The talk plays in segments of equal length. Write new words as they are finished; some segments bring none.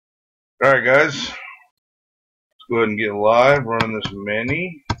Alright guys, let's go ahead and get live running this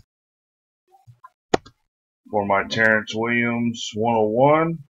mini for my Terrence Williams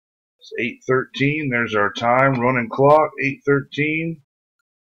 101. It's 8:13. There's our time, running clock, 8:13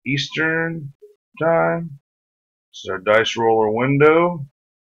 Eastern time. This is our dice roller window.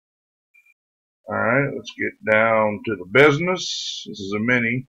 Alright, let's get down to the business. This is a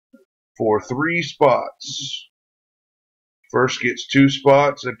mini for 3 spots. First gets 2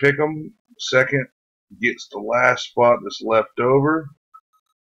 spots, they pick them. Second gets the last spot that's left over.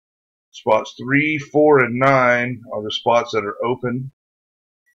 Spots 3, 4, and 9 are the spots that are open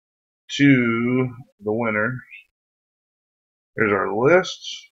to the winner. Here's our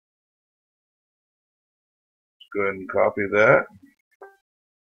list. Let's go ahead and copy that.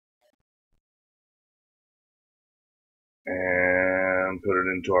 And put it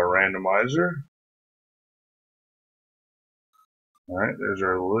into our randomizer. Alright, there's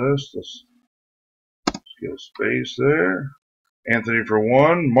our list. Let's get a space there. Anthony for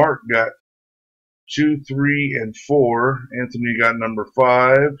 1. Mark got 2, 3, and 4. Anthony got number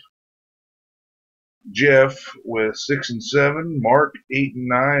 5. Jeff with 6 and 7. Mark 8 and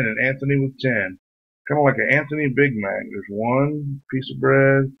 9. And Anthony with 10. Kind of like an Anthony Big Mac. There's one piece of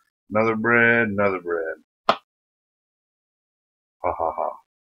bread, another bread, another bread. Ha ha ha.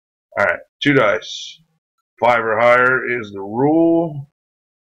 Alright, 2 dice. 5 or higher is the rule.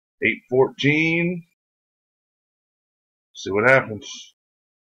 8-14. See what happens.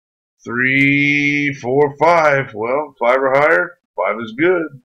 3, 4, 5. Well, 5 or higher. 5 is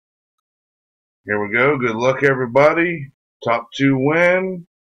good. Here we go. Good luck, everybody. Top 2 win.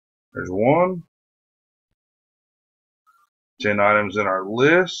 There's 1. 10 items in our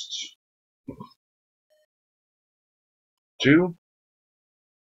list. 2.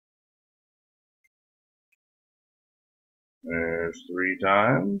 There's 3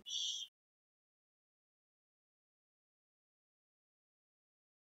 times.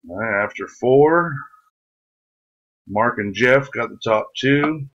 Alright, after 4, Mark and Jeff got the top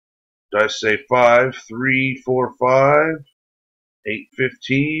 2. Dice say 5, 3, 4, 5, 8,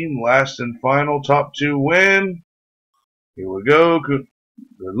 15. Last and final top 2 win. Here we go. Good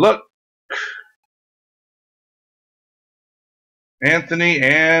luck. Anthony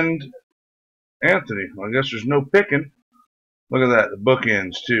and Anthony. Well, I guess there's no picking. Look at that. The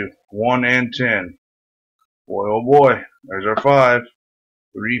bookends too. 1 and 10. Boy, oh boy. There's our 5.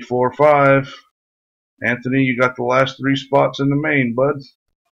 3, 4, 5. Anthony, you got the last 3 spots in the main, bud.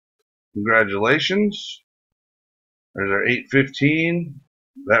 Congratulations. There's our 8-15.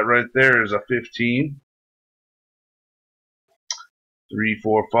 That right there is a 15. 3,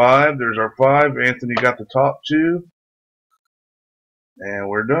 4, 5. There's our 5. Anthony got the top 2. And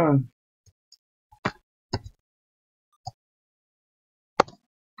we're done.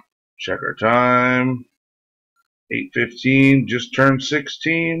 Check our time. 8:15. Just turned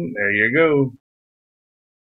 16. There you go.